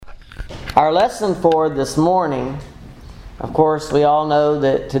Our lesson for this morning, of course, we all know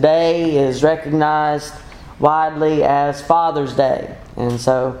that today is recognized widely as Father's Day. And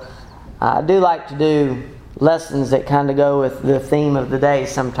so I do like to do lessons that kind of go with the theme of the day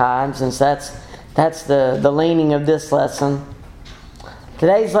sometimes. And so that's the leaning of this lesson.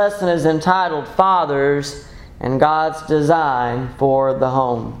 Today's lesson is entitled Fathers and God's Design for the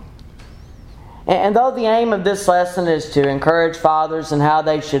Home. And though the aim of this lesson is to encourage fathers in how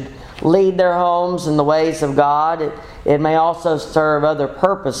they should lead their homes in the ways of God, it may also serve other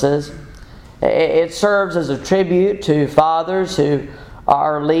purposes. It serves as a tribute to fathers who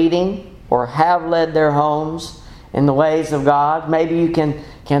are leading or have led their homes in the ways of God. Maybe you can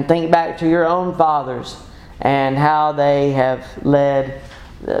think back to your own fathers and how they have led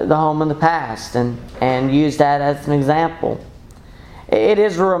the home in the past and use that as an example. It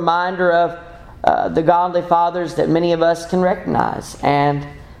is a reminder of the godly fathers that many of us can recognize and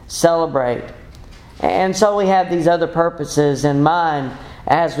celebrate. And so we have these other purposes in mind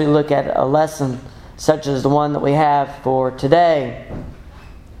as we look at a lesson such as the one that we have for today.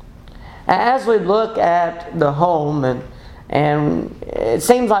 As we look at the home, and it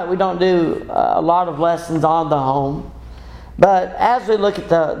seems like we don't do a lot of lessons on the home, but as we look at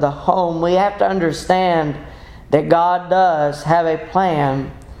the home, we have to understand that God does have a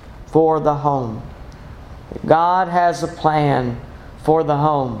plan for the home. God has a plan for the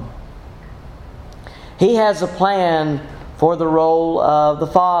home. He has a plan for the role of the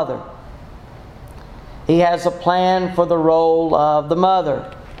father. He has a plan for the role of the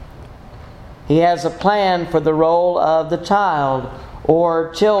mother. He has a plan for the role of the child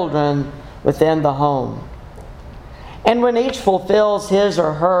or children within the home. And when each fulfills his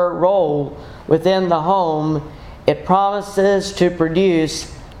or her role within the home, it promises to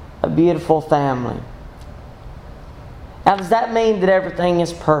produce a beautiful family. Now, does that mean that everything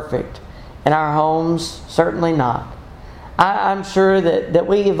is perfect in our homes? Certainly not. I'm sure that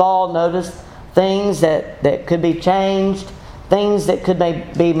we've all noticed things that could be changed, things that could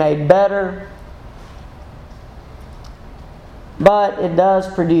be made better. But it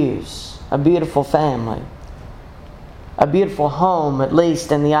does produce a beautiful family, a beautiful home, at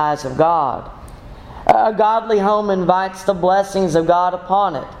least in the eyes of God. A godly home invites the blessings of God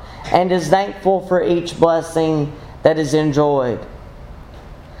upon it and is thankful for each blessing that is enjoyed.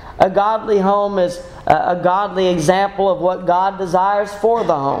 A godly home is a godly example of what God desires for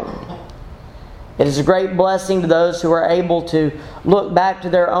the home. It is a great blessing to those who are able to look back to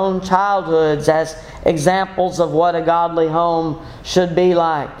their own childhoods as examples of what a godly home should be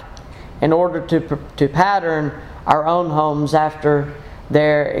like, in order to pattern our own homes after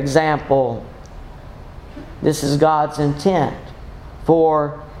their example. This is God's intent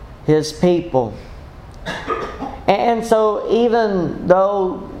for His people. And so even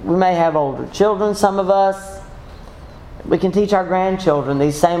though we may have older children, some of us, we can teach our grandchildren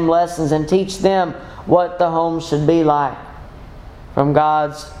these same lessons and teach them what the home should be like from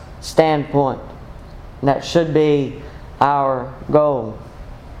God's standpoint. And that should be our goal.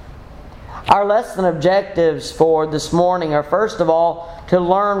 Our lesson objectives for this morning are, first of all, to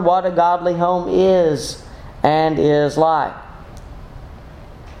learn what a godly home is and is like.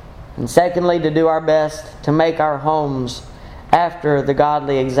 And secondly, to do our best to make our homes after the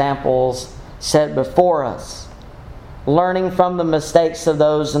godly examples set before us, learning from the mistakes of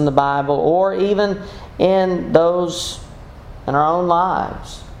those in the Bible or even in those in our own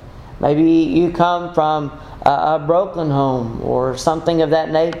lives. Maybe you come from a broken home or something of that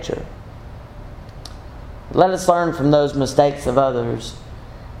nature. Let us learn from those mistakes of others.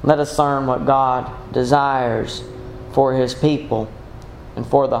 Let us learn what God desires for His people and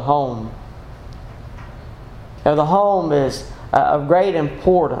for the home. Now, the home is of great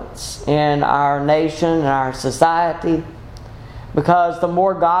importance in our nation and our society, because the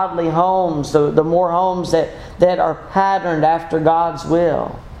more godly homes, the more homes that are patterned after God's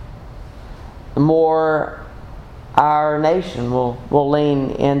will, the more our nation will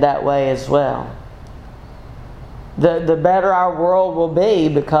lean in that way as well. The better our world will be,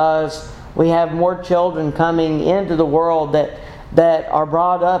 because we have more children coming into the world that are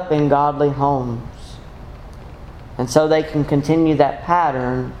brought up in godly homes. And so they can continue that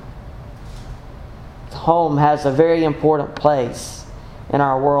pattern. The home has a very important place in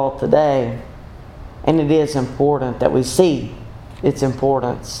our world today. And it is important that we see its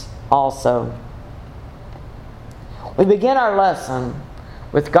importance also. We begin our lesson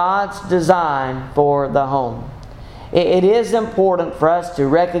with God's design for the home. It is important for us to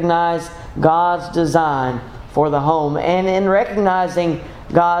recognize God's design for the home. And in recognizing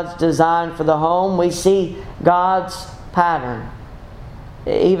God's design for the home, we see God's pattern.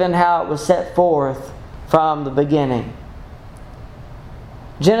 even how it was set forth from the beginning.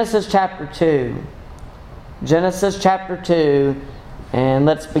 Genesis chapter 2. Genesis chapter 2, and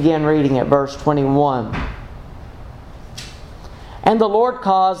let's begin reading at verse 21. And the Lord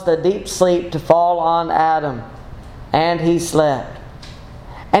caused a deep sleep to fall on Adam, and he slept.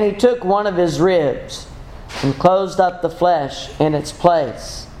 And he took one of his ribs, and closed up the flesh in its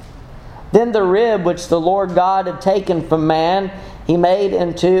place. Then the rib which the Lord God had taken from man, he made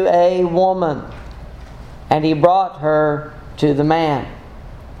into a woman, and he brought her to the man.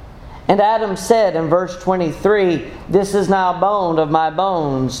 And Adam said in verse 23, This is now bone of my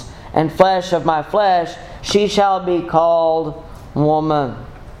bones, and flesh of my flesh. She shall be called woman,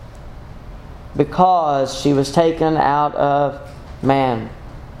 because she was taken out of man.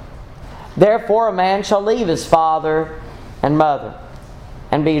 Therefore a man shall leave his father and mother,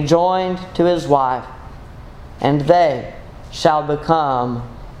 and be joined to his wife, and they shall become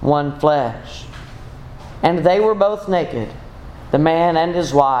one flesh. And they were both naked, the man and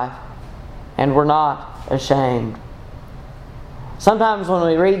his wife, and were not ashamed. Sometimes when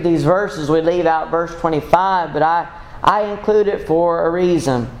we read these verses, we leave out verse 25, but I include it for a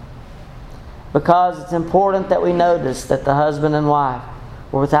reason. Because it's important that we notice that the husband and wife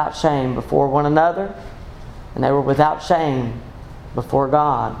were without shame before one another, and they were without shame before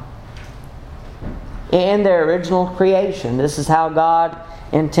God. In their original creation, this is how God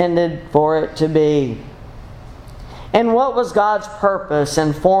intended for it to be. And what was God's purpose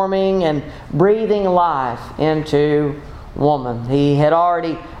in forming and breathing life into woman? He had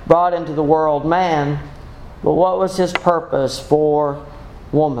already brought into the world man, but what was His purpose for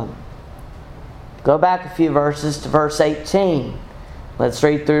woman? Go back a few verses to verse 18. Let's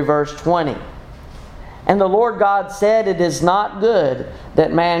read through verse 20. And the Lord God said, It is not good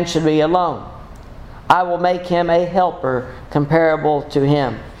that man should be alone. I will make him a helper comparable to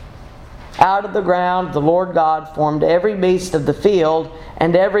him. Out of the ground the Lord God formed every beast of the field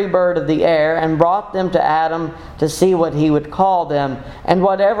and every bird of the air, and brought them to Adam to see what he would call them. And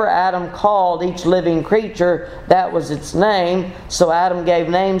whatever Adam called each living creature, that was its name. So Adam gave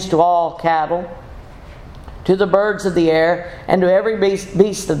names to all cattle, to the birds of the air, and to every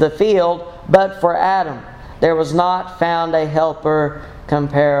beast of the field. But for Adam there was not found a helper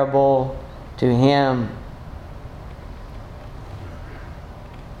comparable to him.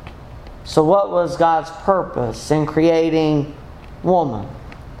 So what was God's purpose in creating woman?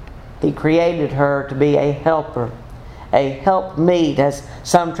 He created her to be a helper, a helpmeet, as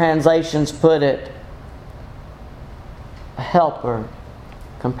some translations put it. A helper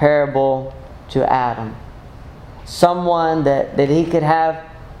comparable to Adam. Someone that he could have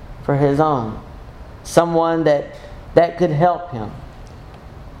for his own. Someone that could help him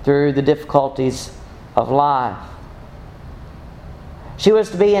through the difficulties of life. She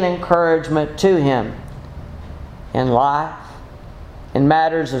was to be an encouragement to him in life, in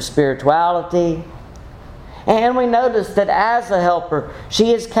matters of spirituality. And we notice that as a helper,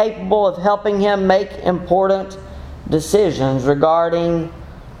 she is capable of helping him make important decisions regarding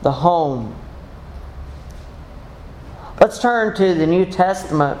the home. Let's turn to the New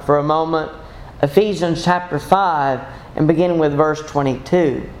Testament for a moment. Ephesians chapter 5, and beginning with verse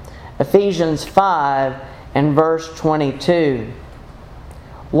 22. Ephesians 5 and verse 22.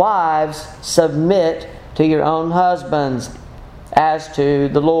 Wives, submit to your own husbands as to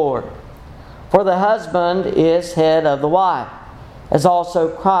the Lord. For the husband is head of the wife, as also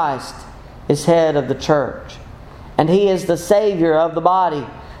Christ is head of the church. And He is the Savior of the body.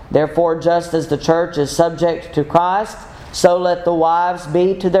 Therefore, just as the church is subject to Christ, so let the wives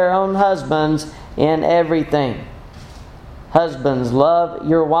be to their own husbands in everything. Husbands, love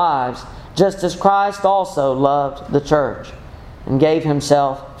your wives, just as Christ also loved the church, and gave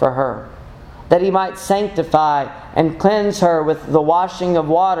Himself for her, that He might sanctify and cleanse her with the washing of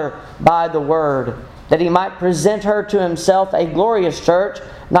water by the Word, that He might present her to Himself a glorious church,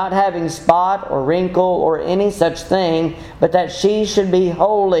 not having spot or wrinkle or any such thing, but that she should be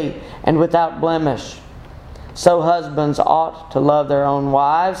holy and without blemish. So husbands ought to love their own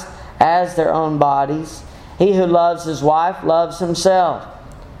wives as their own bodies. He who loves his wife loves himself.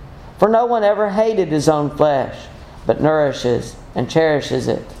 For no one ever hated his own flesh, but nourishes and cherishes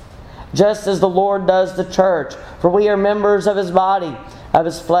it, just as the Lord does the church. For we are members of His body, of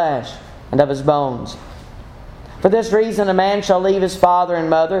His flesh, and of His bones. For this reason a man shall leave his father and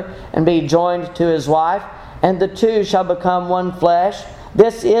mother, and be joined to his wife, and the two shall become one flesh.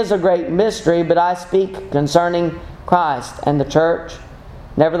 This is a great mystery, but I speak concerning Christ and the church.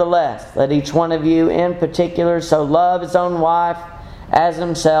 Nevertheless, let each one of you in particular so love his own wife as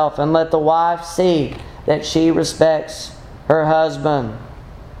himself, and let the wife see that she respects her husband.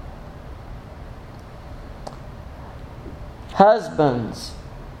 Husbands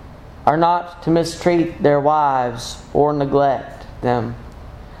are not to mistreat their wives or neglect them,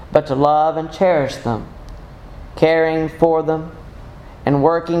 but to love and cherish them, caring for them, and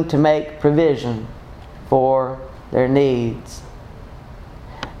working to make provision for their needs.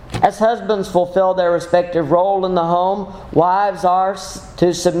 As husbands fulfill their respective role in the home, wives are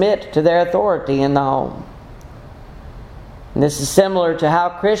to submit to their authority in the home. And this is similar to how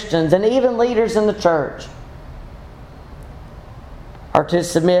Christians and even leaders in the church are to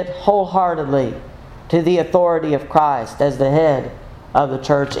submit wholeheartedly to the authority of Christ as the head of the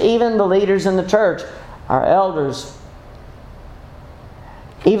church. Even the leaders in the church, our elders,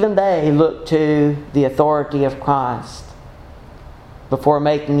 even they look to the authority of Christ before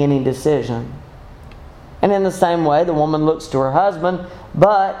making any decision. And in the same way, the woman looks to her husband,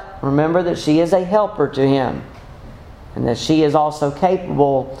 but remember that she is a helper to him, and that she is also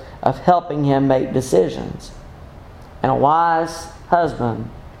capable of helping him make decisions. And a wise husband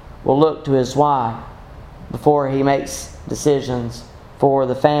will look to his wife before he makes decisions for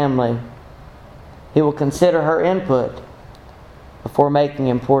the family. He will consider her input before making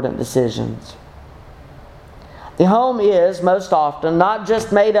important decisions. The home is most often not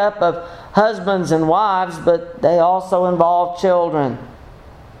just made up of husbands and wives, but they also involve children.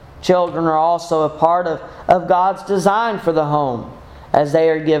 Children are also a part of God's design for the home, as they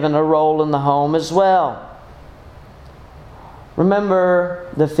are given a role in the home as well. Remember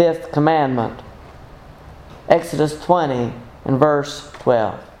the 5th commandment, Exodus 20 and verse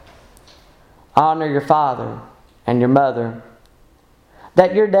 12. Honor your father and your mother,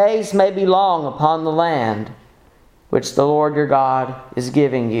 that your days may be long upon the land which the Lord your God is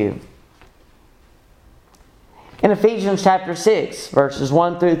giving you. In Ephesians chapter 6, verses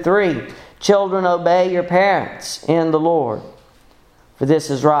 1 through 3, children, obey your parents in the Lord, for this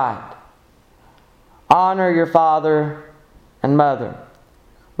is right. Honor your father and mother,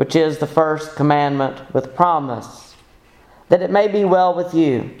 which is the first commandment with promise, that it may be well with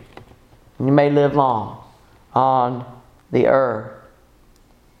you, and you may live long on the earth.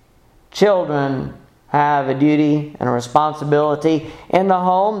 Children have a duty and a responsibility in the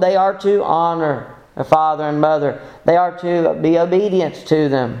home. They are to honor their father and mother. They are to be obedient to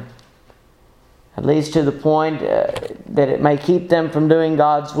them, at least to the point that it may keep them from doing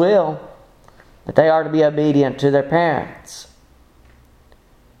God's will, but they are to be obedient to their parents.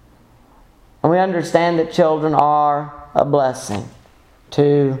 And we understand that children are a blessing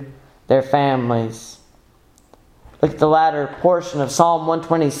to their families. Look at the latter portion of Psalm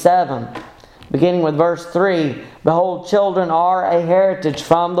 127, beginning with verse 3. Behold, children are a heritage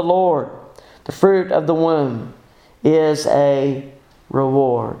from the Lord. The fruit of the womb is a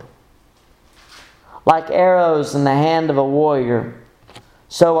reward. Like arrows in the hand of a warrior,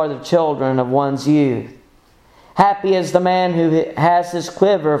 so are the children of one's youth. Happy is the man who has his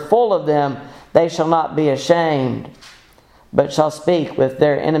quiver full of them. They shall not be ashamed, but shall speak with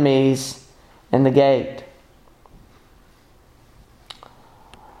their enemies in the gate.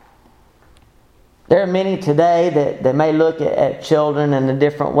 There are many today that may look at children in a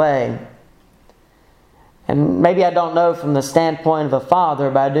different way. And maybe I don't know from the standpoint of a father,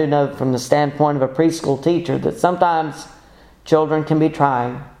 but I do know from the standpoint of a preschool teacher that sometimes children can be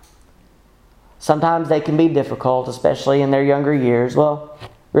trying. Sometimes they can be difficult, especially in their younger years. Well,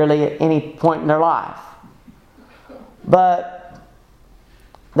 really at any point in their life. But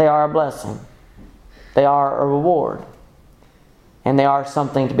they are a blessing. They are a reward. And they are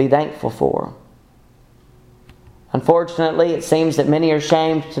something to be thankful for. Unfortunately, it seems that many are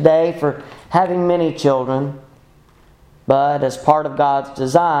shamed today for having many children. But as part of God's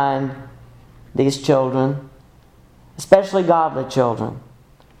design, these children, especially godly children,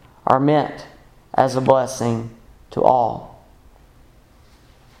 are meant as a blessing to all.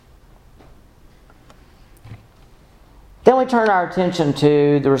 Then we turn our attention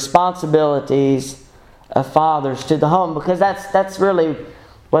to the responsibilities of fathers to the home, because that's really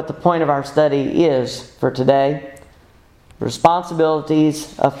what the point of our study is for today. The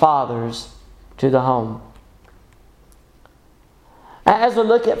responsibilities of fathers to the home. As we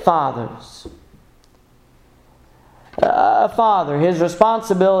look at fathers, a father, his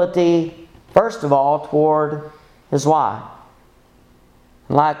responsibility, first of all, toward his wife,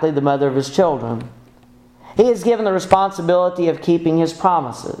 and likely the mother of his children. He is given the responsibility of keeping his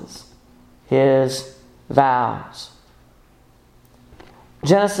promises, his vows.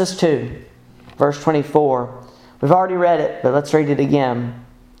 Genesis 2, verse 24. We've already read it, but let's read it again.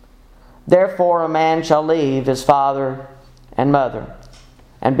 Therefore a man shall leave his father and mother,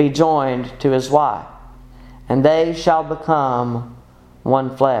 and be joined to his wife, and they shall become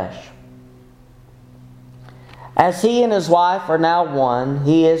one flesh. As he and his wife are now one,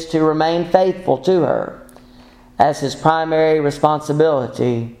 he is to remain faithful to her as his primary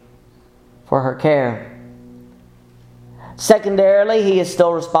responsibility for her care. Secondarily, he is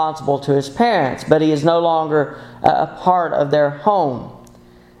still responsible to his parents, but he is no longer a part of their home,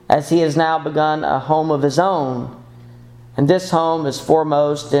 as he has now begun a home of his own, and this home is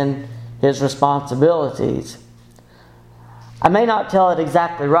foremost in his responsibilities. I may not tell it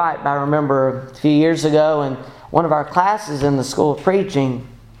exactly right, but I remember a few years ago in one of our classes in the School of Preaching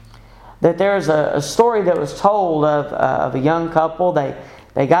that there's a story that was told of a young couple.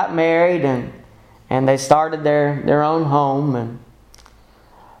 They got married and they started their own home, and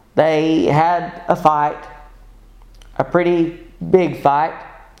they had a fight, a pretty big fight.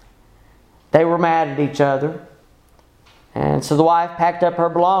 They were mad at each other. And so the wife packed up her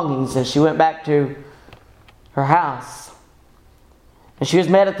belongings and she went back to her house. And she was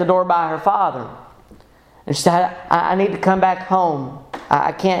met at the door by her father. And she said, I need to come back home.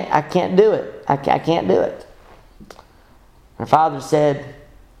 I can't do it. I can't do it. Her father said,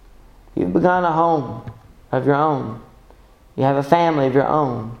 you've begun a home of your own. You have a family of your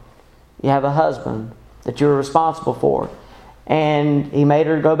own. You have a husband that you're responsible for. And he made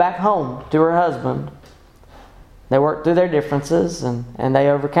her go back home to her husband. They worked through their differences and they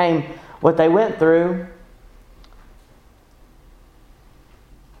overcame what they went through.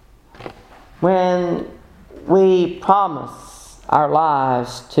 When we promise our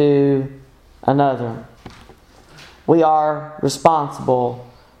lives to another, we are responsible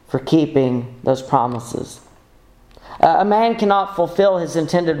for keeping those promises. A man cannot fulfill his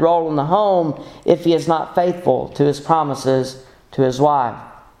intended role in the home if he is not faithful to his promises to his wife,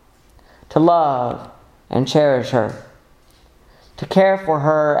 to love and cherish her, to care for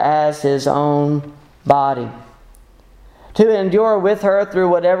her as his own body, to endure with her through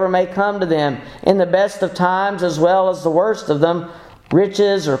whatever may come to them, in the best of times as well as the worst of them,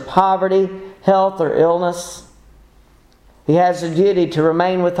 riches or poverty, health or illness. He has a duty to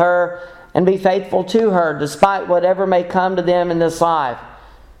remain with her and be faithful to her despite whatever may come to them in this life,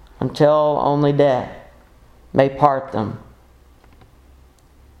 until only death may part them.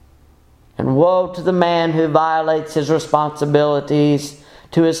 And woe to the man who violates his responsibilities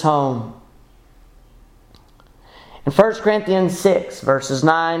to his home. In 1 Corinthians 6, verses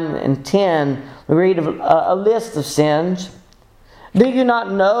 9 and 10, we read a list of sins. Do you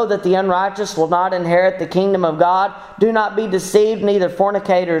not know that the unrighteous will not inherit the kingdom of God? Do not be deceived, neither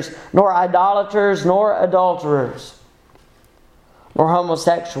fornicators, nor idolaters, nor adulterers, nor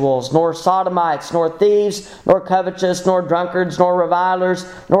homosexuals, nor sodomites, nor thieves, nor covetous, nor drunkards, nor revilers,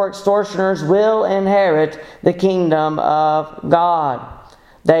 nor extortioners will inherit the kingdom of God.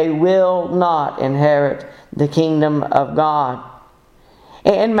 They will not inherit the kingdom of God.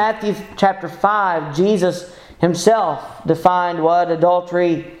 In Matthew chapter 5, Jesus himself defined what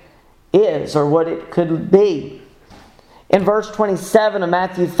adultery is, or what it could be. In verse 27 of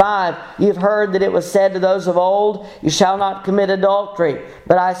Matthew 5, you've heard that it was said to those of old, you shall not commit adultery.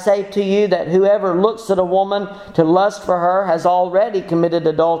 But I say to you that whoever looks at a woman to lust for her has already committed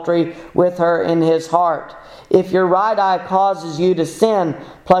adultery with her in his heart. If your right eye causes you to sin,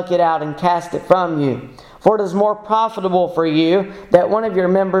 pluck it out and cast it from you. For it is more profitable for you that one of your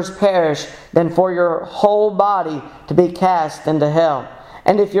members perish than for your whole body to be cast into hell.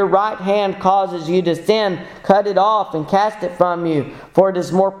 And if your right hand causes you to sin, cut it off and cast it from you. For it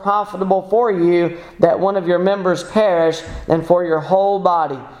is more profitable for you that one of your members perish than for your whole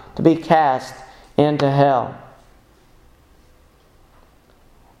body to be cast into hell.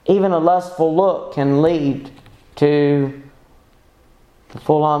 Even a lustful look can lead to the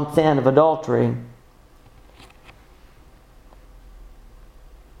full-on sin of adultery.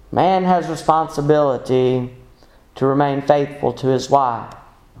 Man has responsibility to remain faithful to his wife,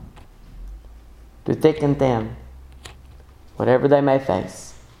 through thick and thin, whatever they may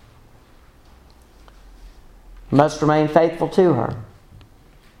face. He must remain faithful to her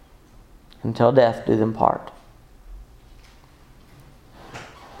until death do them part.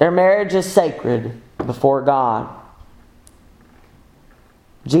 Their marriage is sacred before God.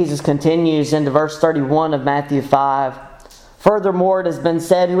 Jesus continues into verse 31 of Matthew 5. Furthermore, it has been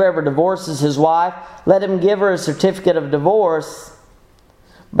said, whoever divorces his wife, let him give her a certificate of divorce.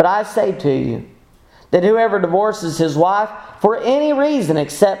 But I say to you, that whoever divorces his wife for any reason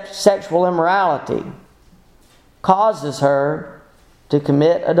except sexual immorality causes her to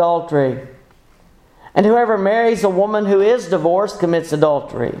commit adultery. And whoever marries a woman who is divorced commits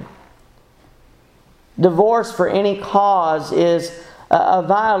adultery. Divorce for any cause is a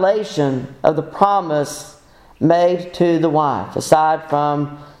violation of the promise made to the wife, aside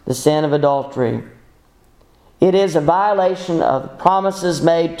from the sin of adultery. It is a violation of the promises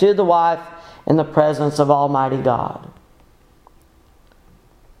made to the wife in the presence of Almighty God.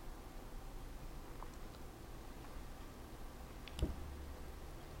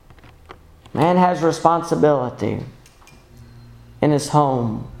 Man has responsibility in his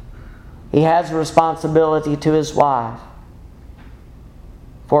home. He has responsibility to his wife,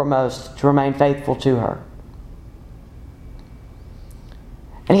 foremost, to remain faithful to her.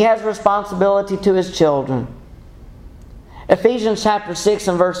 And he has responsibility to his children. Ephesians chapter 6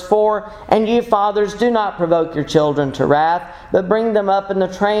 and verse 4, "And you fathers, do not provoke your children to wrath, but bring them up in the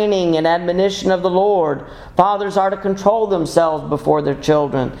training and admonition of the Lord." Fathers are to control themselves before their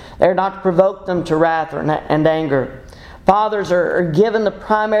children. They are not to provoke them to wrath and anger. Fathers are given the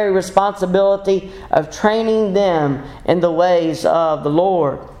primary responsibility of training them in the ways of the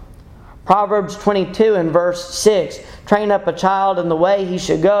Lord. Proverbs 22 and verse 6, "Train up a child in the way he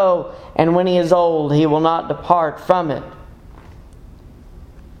should go, and when he is old, he will not depart from it."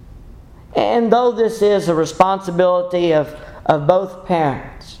 And though this is a responsibility of both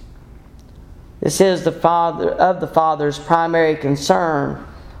parents, this is the father's primary concern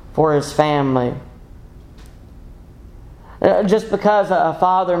for his family. Just because a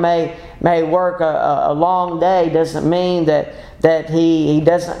father may work a long day doesn't mean that he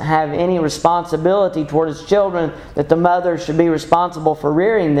doesn't have any responsibility toward his children, that the mother should be responsible for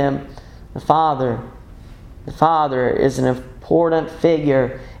rearing them. The father is an important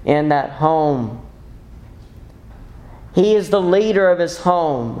figure in that home. He is the leader of his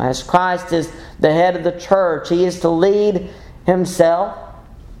home. As Christ is the head of the church, he is to lead himself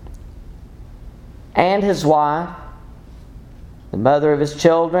and his wife, the mother of his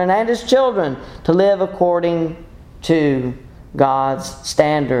children, and his children to live according to God's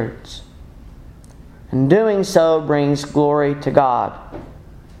standards. And doing so brings glory to God,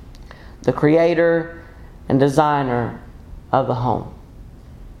 the creator and designer of the home.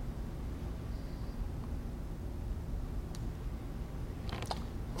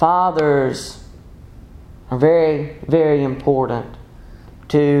 Fathers are very, very important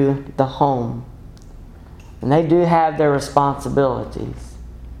to the home. And they do have their responsibilities.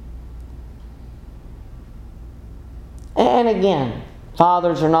 And again,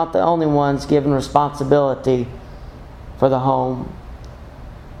 fathers are not the only ones given responsibility for the home.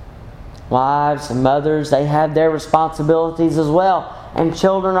 Wives and mothers, they have their responsibilities as well. And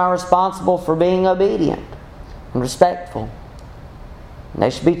children are responsible for being obedient and respectful. And they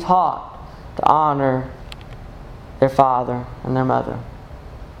should be taught to honor their father and their mother.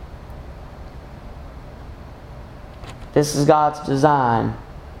 This is God's design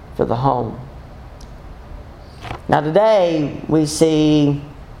for the home. Now today we see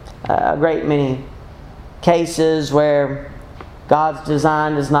a great many cases where God's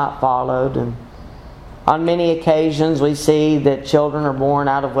design is not followed, and on many occasions we see that children are born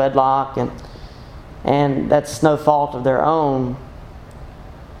out of wedlock, and that's no fault of their own.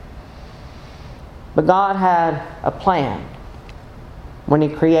 But God had a plan when He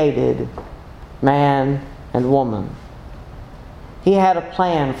created man and woman. He had a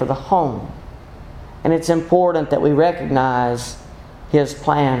plan for the home. And it's important that we recognize His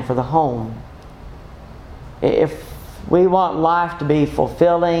plan for the home. If we want life to be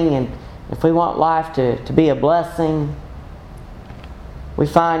fulfilling, and if we want life to be a blessing, we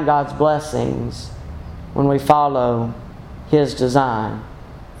find God's blessings when we follow His design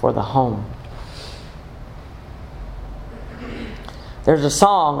for the home. There's a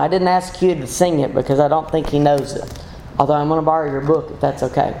song, I didn't ask you to sing it because I don't think he knows it. Although I'm going to borrow your book if that's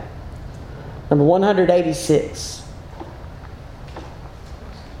okay. Number 186.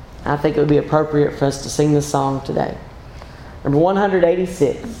 I think it would be appropriate for us to sing this song today. Number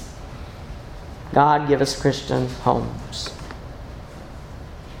 186. God give us Christian homes.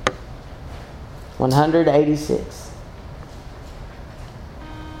 186.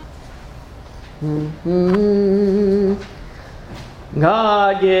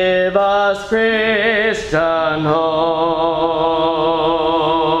 God give us Christian homes,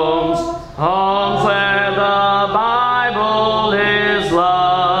 homes where the Bible is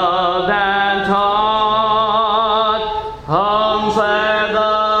loved and taught, homes where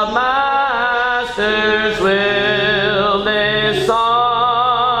the Master's will is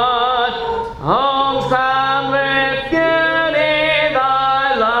sought, homes crowned with beauty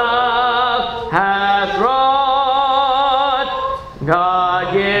Thy love hath wrought.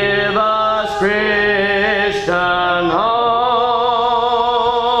 God give us Christian homes.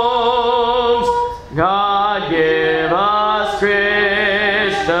 God give us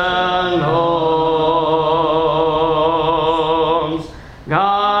Christian homes.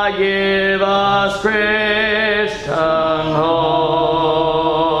 God give us Christian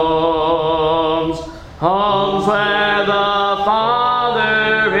homes, homes where the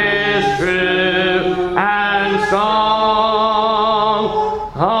Father is true and strong,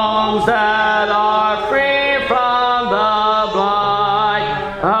 homes that are free from the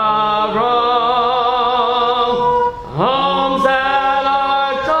blight of wrong, homes that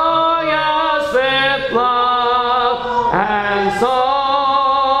are joyous with love and song.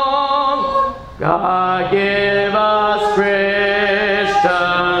 God give us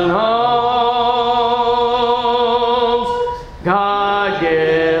Christian homes. God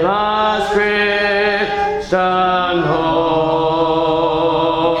give us Christian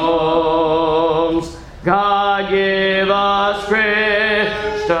homes. God give us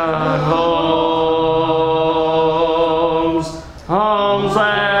Christian homes. Homes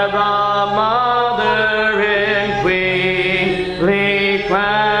where the mother in queenly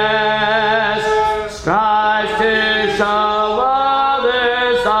class strives to show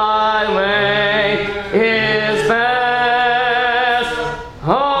others thy way is best.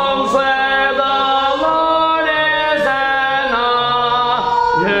 Homes where the Lord is an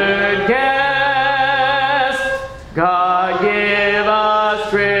honored guest. God give us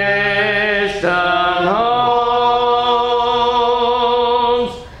Christian homes.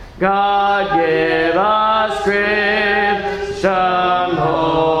 God give us Christian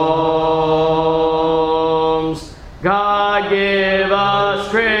homes. God give us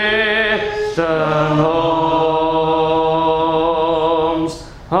Christian homes.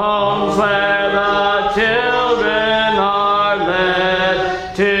 Homes where the children are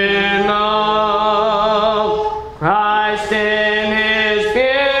led to know Christ in His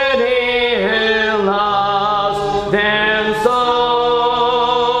beauty who loves them so.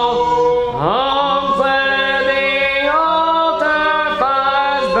 Homes where the altar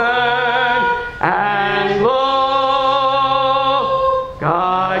fires burn and glow.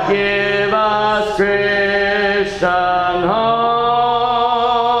 God give us Christian homes.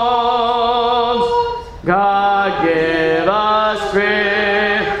 God give us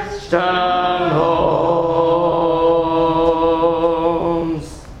Christian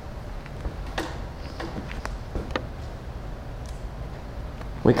homes.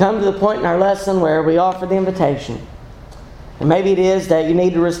 We come to the point in our lesson where we offer the invitation. And maybe it is that you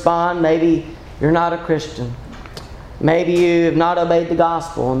need to respond. Maybe you're not a Christian. Maybe you have not obeyed the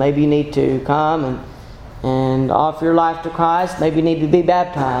gospel. And maybe you need to come and offer your life to Christ. Maybe you need to be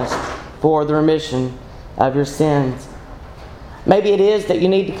baptized for the remission of your sins. Maybe it is that you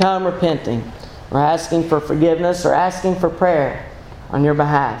need to come repenting or asking for forgiveness or asking for prayer on your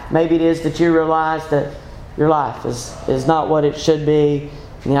behalf. Maybe it is that you realize that your life is not what it should be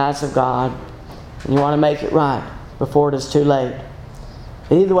in the eyes of God, and you want to make it right before it is too late.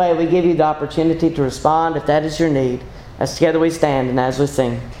 But either way, we give you the opportunity to respond if that is your need, as together we stand and as we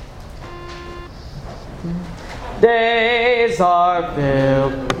sing. Days are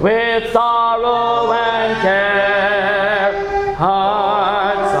filled with sorrow and care.